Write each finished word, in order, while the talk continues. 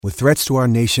With threats to our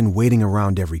nation waiting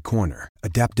around every corner,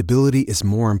 adaptability is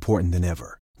more important than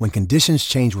ever. When conditions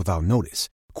change without notice,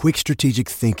 quick strategic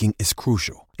thinking is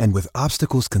crucial. And with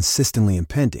obstacles consistently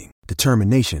impending,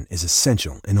 determination is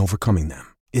essential in overcoming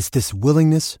them. It's this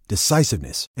willingness,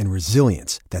 decisiveness, and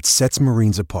resilience that sets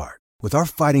Marines apart. With our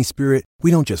fighting spirit, we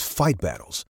don't just fight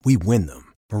battles, we win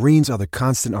them. Marines are the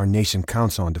constant our nation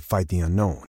counts on to fight the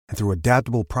unknown. And through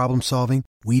adaptable problem solving,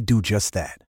 we do just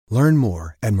that. Learn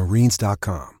more at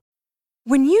marines.com.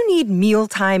 When you need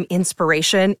mealtime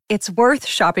inspiration, it's worth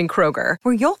shopping Kroger,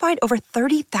 where you'll find over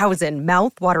 30,000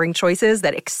 mouth-watering choices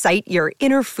that excite your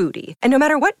inner foodie. And no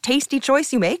matter what tasty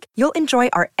choice you make, you'll enjoy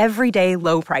our everyday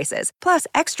low prices, plus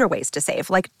extra ways to save,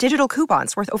 like digital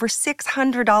coupons worth over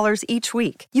 $600 each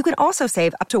week. You can also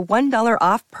save up to $1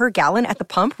 off per gallon at the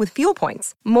pump with fuel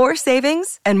points. More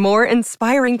savings and more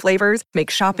inspiring flavors make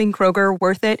shopping Kroger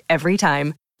worth it every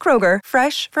time. Kroger,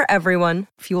 fresh for everyone.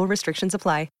 Fuel restrictions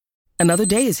apply. Another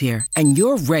day is here, and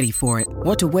you're ready for it.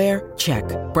 What to wear? Check.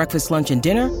 Breakfast, lunch, and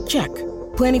dinner? Check.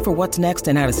 Planning for what's next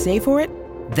and how to save for it?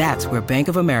 That's where Bank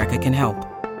of America can help.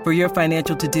 For your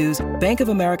financial to-dos, Bank of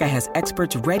America has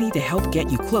experts ready to help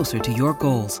get you closer to your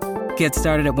goals. Get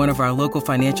started at one of our local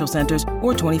financial centers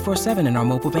or 24/7 in our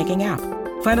mobile banking app.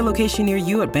 Find a location near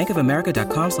you at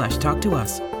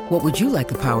bankofamerica.com/talktous. What would you like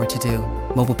the power to do?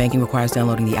 Mobile banking requires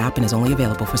downloading the app and is only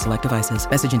available for select devices.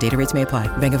 Message and data rates may apply.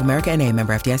 Bank of America N.A.,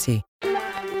 member FDIC.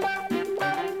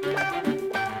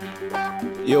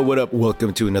 Yo, what up?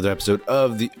 Welcome to another episode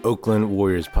of the Oakland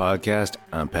Warriors podcast.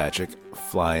 I'm Patrick,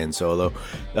 flying solo.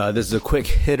 This is a quick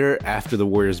hitter after the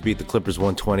Warriors beat the Clippers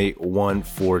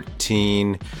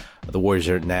 120-114. The Warriors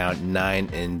are now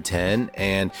 9-10,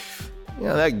 and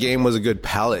that game was a good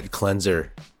palate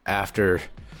cleanser after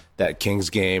that Kings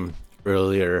game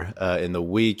earlier in the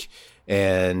week.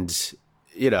 And,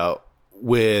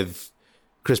 with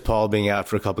Chris Paul being out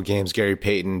for a couple games, Gary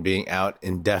Payton being out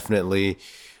indefinitely,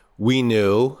 we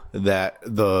knew that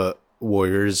the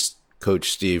Warriors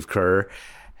coach Steve Kerr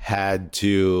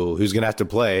who's going to have to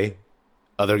play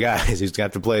other guys. He's going to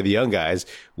have to play the young guys,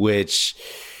 which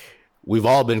we've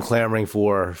all been clamoring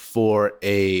for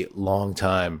a long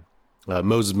time.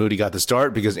 Moses Moody got the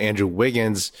start because Andrew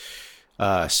Wiggins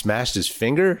smashed his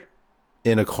finger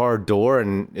in a car door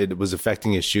and it was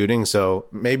affecting his shooting. So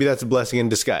maybe that's a blessing in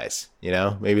disguise.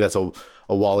 Maybe that's a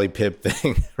Wally Pipp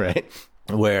thing, right?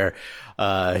 Where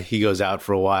he goes out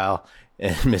for a while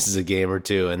and misses a game or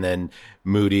two, and then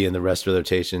Moody and the rest of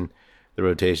the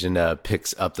rotation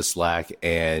picks up the slack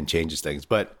and changes things.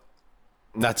 But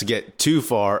not to get too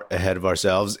far ahead of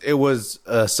ourselves, it was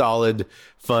a solid,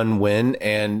 fun win.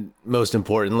 And most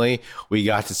importantly, we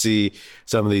got to see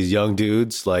some of these young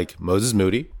dudes like Moses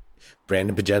Moody,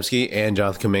 Brandon Podziemski, and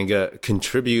Jonathan Kuminga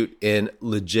contribute in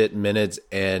legit minutes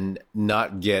and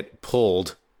not get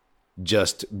pulled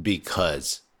just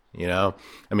because,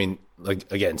 again,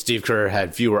 Steve Kerr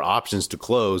had fewer options to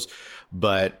close,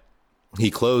 but he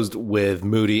closed with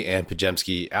Moody and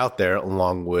Podziemski out there,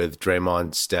 along with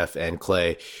Draymond, Steph, and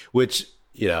Clay, which,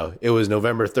 it was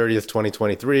November 30th,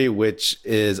 2023, which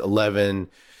is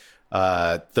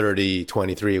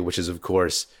 11/30/23, which is, of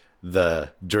course, the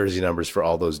jersey numbers for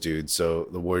all those dudes. So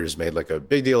the Warriors made like a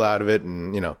big deal out of it,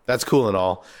 and, that's cool and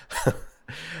all.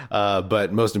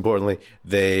 But most importantly,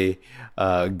 they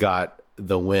got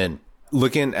the win.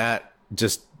 Looking at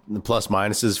just the plus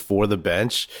minuses for the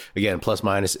bench. Again, plus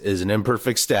minus is an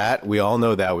imperfect stat. We all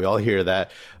know that. We all hear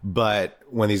that. But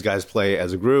when these guys play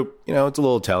as a group, it's a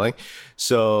little telling.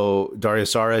 So Dario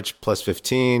Saric plus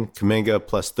 15, Kuminga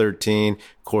plus 13,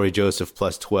 Corey Joseph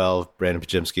plus 12, Brandon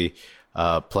Podziemski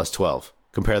plus 12.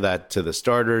 Compare that to the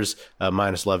starters,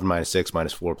 minus 11, minus 6,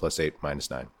 minus 4, plus 8, minus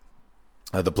 9.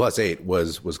 The plus 8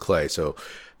 was Clay, so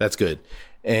that's good.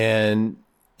 And,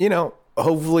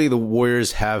 hopefully the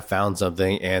Warriors have found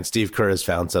something, and Steve Kerr has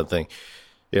found something.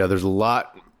 There's a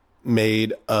lot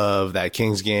made of that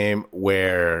Kings game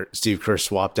where Steve Kerr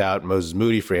swapped out Moses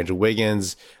Moody for Andrew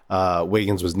Wiggins.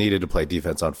 Wiggins was needed to play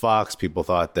defense on Fox. People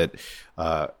thought that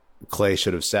Clay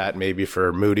should have sat maybe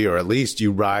for Moody, or at least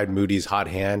you ride Moody's hot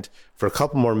hand for a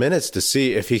couple more minutes to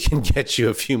see if he can get you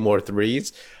a few more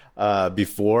threes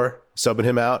before subbing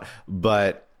him out,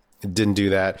 but didn't do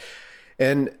that.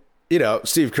 And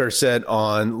Steve Kerr said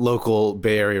on local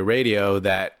Bay Area radio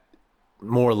that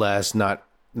more or less,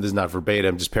 this is not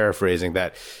verbatim, just paraphrasing,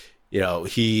 that,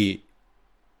 he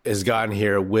has gotten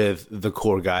here with the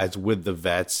core guys, with the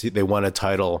vets. They won a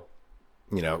title,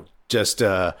 just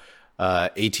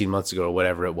 18 months ago or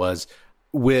whatever it was,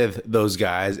 with those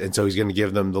guys. And so he's going to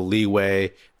give them the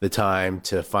leeway, the time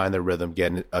to find their rhythm,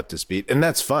 getting up to speed. And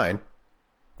that's fine.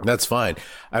 That's fine.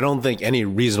 I don't think any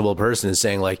reasonable person is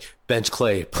saying like bench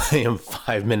Clay, play him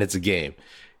 5 minutes a game.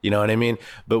 You know what I mean?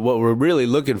 But what we're really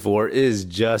looking for is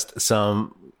just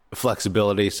some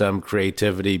flexibility, some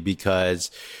creativity,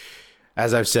 because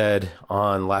as I've said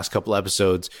on last couple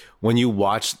episodes, when you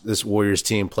watch this Warriors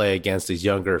team play against these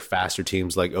younger, faster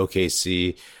teams like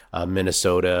OKC,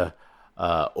 Minnesota,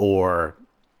 or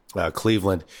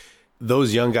Cleveland,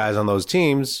 those young guys on those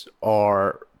teams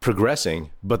are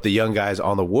progressing, but the young guys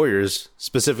on the Warriors,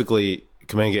 specifically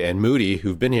Kuminga and Moody,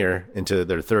 who've been here into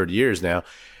their third years now,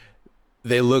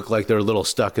 they look like they're a little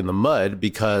stuck in the mud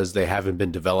because they haven't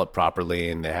been developed properly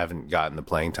and they haven't gotten the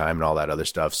playing time and all that other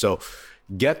stuff. So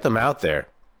get them out there.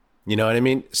 You know what I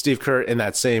mean? Steve Kerr in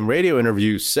that same radio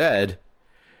interview said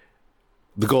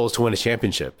the goal is to win a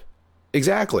championship.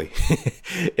 Exactly.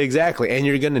 Exactly. And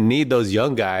you're going to need those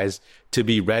young guys to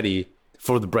be ready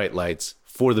for the bright lights,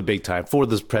 for the big time, for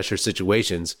those pressure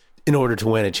situations in order to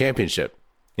win a championship.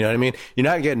 You know what I mean? You're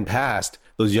not getting past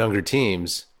those younger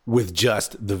teams with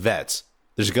just the vets.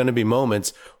 There's going to be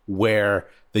moments where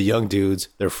the young dudes,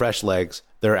 their fresh legs,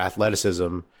 their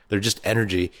athleticism, their just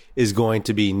energy is going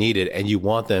to be needed, and you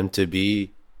want them to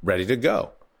be ready to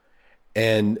go.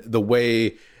 And the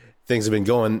way things have been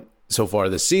going so far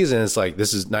this season, it's like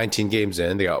this is 19 games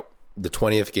in. They got the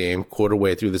 20th game, quarter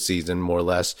way through the season, more or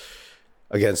less,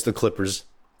 against the Clippers.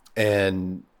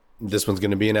 And this one's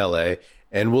going to be in LA.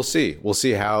 And we'll see. We'll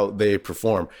see how they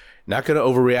perform. Not going to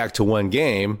overreact to one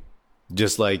game,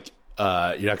 just like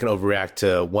you're not going to overreact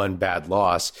to one bad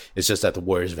loss. It's just that the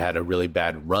Warriors have had a really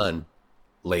bad run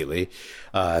lately.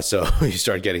 So you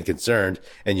start getting concerned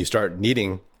and you start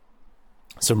needing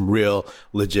some real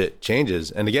legit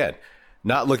changes. And again,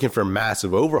 not looking for a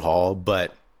massive overhaul,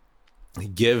 but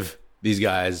give these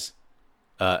guys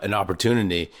an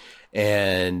opportunity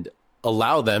and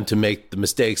allow them to make the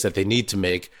mistakes that they need to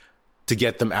make to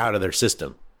get them out of their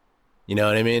system. You know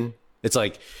what I mean? It's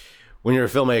like when you're a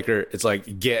filmmaker, it's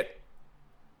like get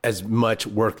as much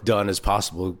work done as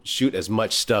possible, shoot as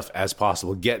much stuff as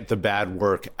possible, get the bad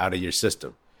work out of your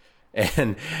system.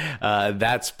 And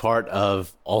that's part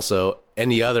of also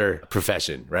any other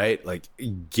profession, right? Like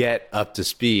get up to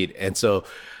speed. And so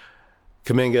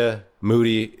Kuminga,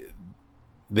 Moody,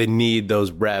 they need those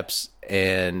reps.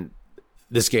 And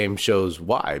this game shows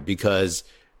why, because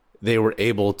they were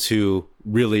able to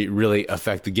really, really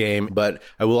affect the game. But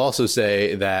I will also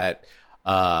say that,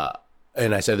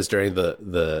 and I said this during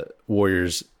the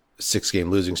Warriors 6-game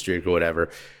losing streak or whatever,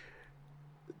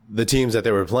 the teams that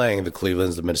they were playing, the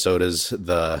Clevelands, the Minnesotas,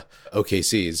 the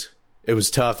OKCs, it was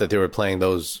tough that they were playing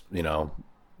those, you know,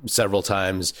 several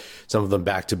times, some of them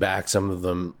back to back, some of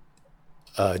them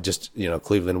just, you know,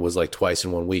 Cleveland was like twice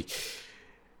in 1 week.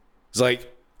 It's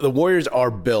like the Warriors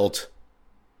are built,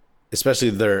 especially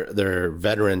their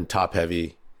veteran top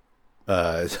heavy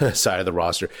side of the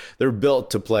roster. They're built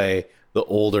to play the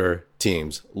older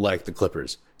teams like the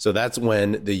Clippers. So that's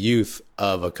when the youth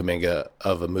of a Kuminga,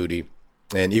 of a Moody,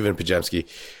 and even Podziemski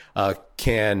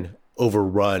can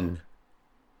overrun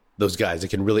those guys. It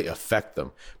can really affect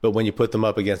them. But when you put them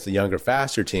up against the younger,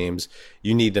 faster teams,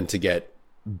 you need them to get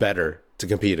better to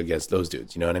compete against those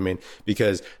dudes. You know what I mean?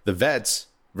 Because the vets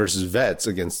versus vets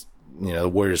against, you know, the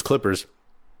Warriors, Clippers,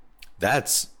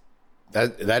 that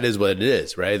is what it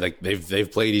is, right? Like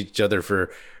they've played each other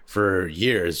for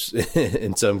years,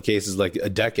 in some cases like a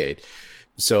decade.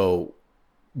 So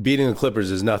beating the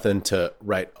Clippers is nothing to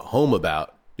write home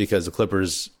about, because the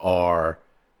Clippers are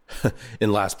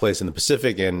in last place in the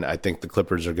Pacific, and I think the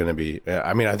Clippers are going to be,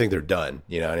 I mean, I think they're done.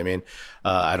 You know what I mean?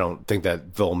 I don't think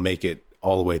that they'll make it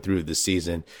all the way through the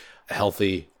season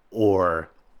healthy or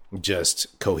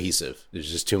just cohesive.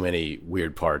 There's just too many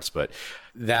weird parts, but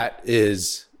that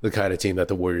is the kind of team that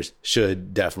the Warriors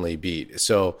should definitely beat.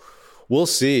 So we'll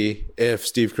see if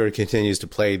Steve Kerr continues to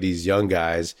play these young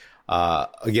guys.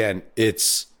 Again,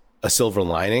 it's a silver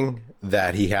lining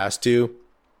that he has to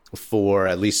for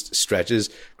at least stretches.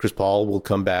 Chris Paul will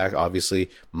come back, obviously,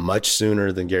 much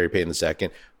sooner than Gary Payton II,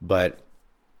 but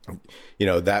you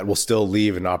know, that will still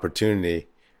leave an opportunity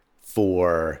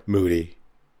for Moody,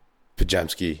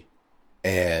 Podziemski,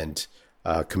 and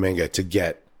Kuminga to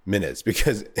get minutes,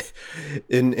 because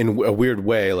in a weird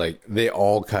way, like they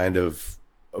all kind of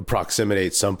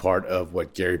approximate some part of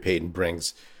what Gary Payton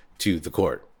brings to the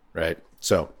court, right?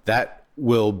 So that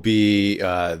will be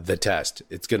the test.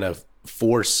 It's going to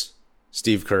force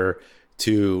Steve Kerr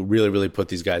to really, really put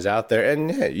these guys out there.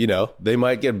 And, you know, they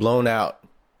might get blown out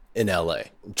in LA.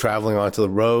 Traveling onto the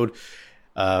road,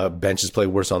 benches play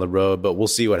worse on the road, but we'll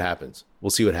see what happens. We'll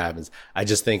see what happens. I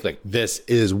just think like this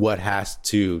is what has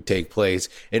to take place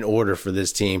in order for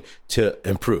this team to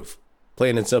improve.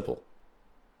 Plain and simple.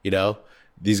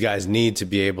 These guys need to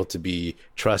be able to be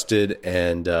trusted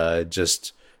and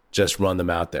just run them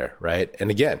out there, right?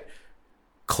 And again,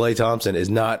 Klay Thompson is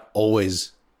not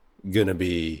always going to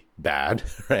be bad,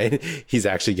 right? He's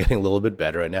actually getting a little bit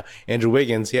better right now. Andrew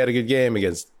Wiggins, he had a good game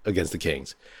against the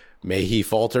Kings. May he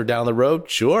falter down the road?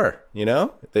 Sure.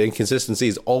 The inconsistency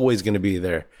is always going to be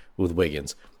there with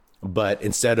Wiggins. But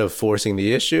instead of forcing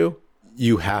the issue,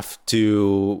 you have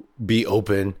to be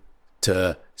open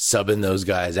to subbing those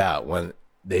guys out when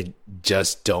they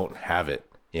just don't have it.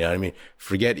 You know what I mean?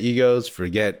 Forget egos,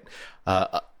 forget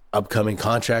upcoming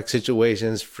contract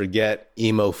situations, forget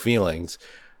emo feelings.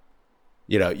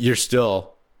 You're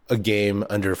still a game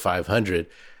under 500.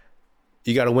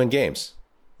 You got to win games.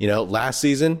 Last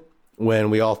season when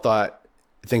we all thought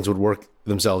things would work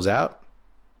themselves out,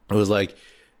 it was like,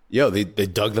 they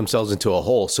dug themselves into a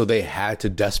hole. So they had to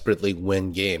desperately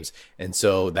win games. And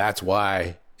so that's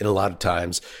why in a lot of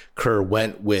times Kerr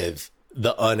went with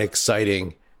the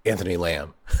unexciting Anthony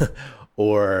Lamb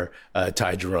or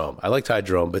Ty Jerome. I like Ty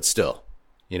Jerome, but still,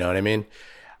 you know what I mean?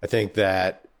 I think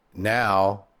that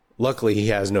now, luckily, he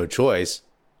has no choice.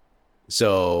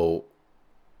 So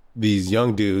these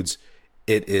young dudes,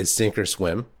 it is sink or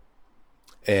swim.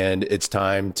 And it's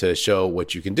time to show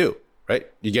what you can do, right?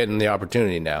 You're getting the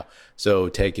opportunity now. So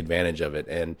take advantage of it.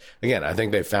 And again, I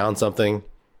think they found something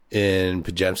in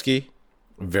Podziemski.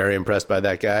 Very impressed by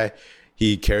that guy.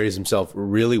 He carries himself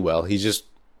really well. He just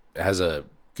has a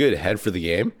good head for the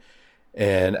game.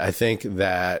 And I think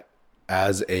that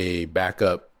as a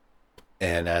backup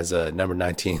and as a number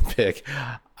 19 pick,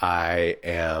 I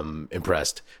am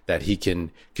impressed that he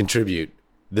can contribute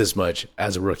this much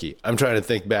as a rookie. I'm trying to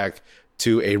think back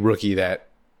to a rookie that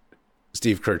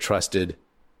Steve Kerr trusted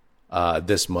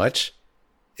this much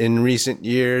in recent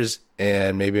years.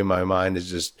 And maybe my mind is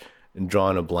just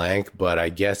drawing a blank, but I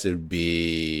guess it would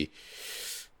be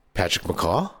Patrick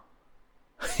McCaw,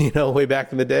 way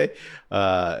back in the day.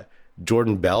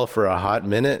 Jordan Bell for a hot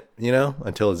minute,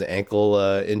 until his ankle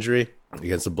injury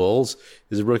against the Bulls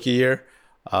his rookie year.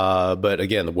 But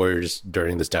again, the Warriors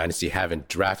during this dynasty haven't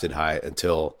drafted high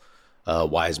until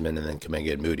Wiseman and then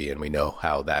Kuminga and Moody, and we know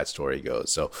how that story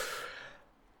goes. So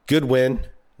good win.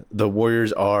 The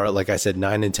Warriors are, like I said,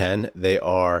 9-10. They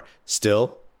are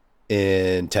still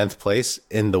in 10th place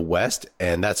in the West,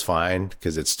 and that's fine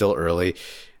because it's still early.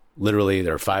 Literally,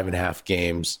 they're 5.5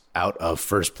 games out of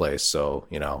first place. So,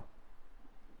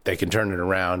 they can turn it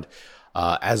around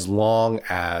as long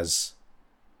as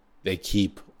they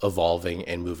keep evolving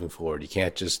and moving forward. You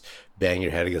can't just bang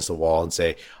your head against the wall and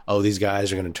say, oh, these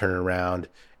guys are going to turn it around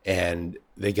and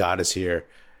they got us here.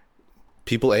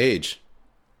 People age.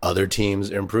 Other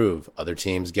teams improve. Other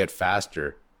teams get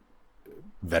faster.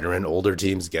 Veteran, older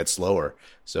teams get slower.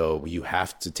 So you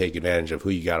have to take advantage of who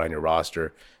you got on your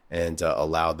roster and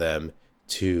allow them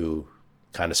to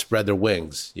kind of spread their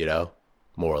wings,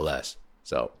 more or less.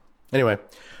 So anyway,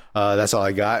 that's all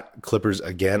I got. Clippers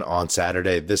again on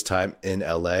Saturday, this time in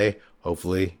LA.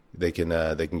 Hopefully they can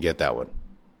get that one.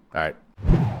 All right.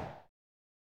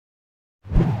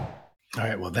 All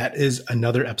right, well, that is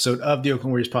another episode of the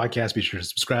Oakland Warriors podcast. Be sure to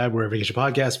subscribe wherever you get your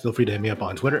podcast. Feel free to hit me up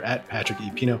on Twitter at Patrick E.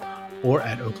 Pino or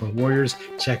at Oakland Warriors.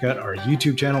 Check out our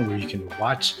YouTube channel where you can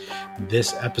watch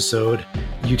this episode,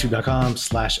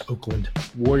 youtube.com/Oakland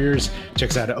Warriors. Check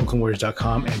us out at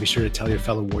oaklandwarriors.com and be sure to tell your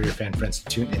fellow Warrior fan friends to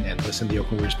tune in and listen. The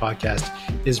Oakland Warriors podcast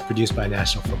is produced by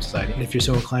National Film Society. And if you're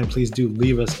so inclined, please do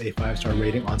leave us a 5-star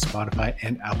rating on Spotify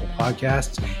and Apple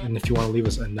Podcasts. And if you want to leave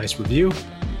us a nice review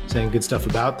saying good stuff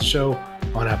about the show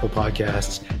on Apple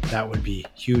Podcasts, that would be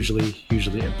hugely,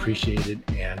 hugely appreciated,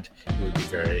 and it would be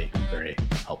very, very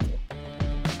helpful.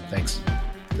 Thanks.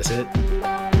 That's it.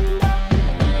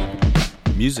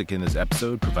 Music in this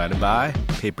episode provided by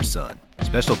Paper Sun.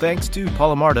 Special thanks to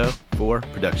Paul Amardo for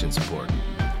production support.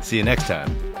 See you next time,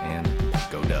 and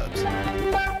go Dubs.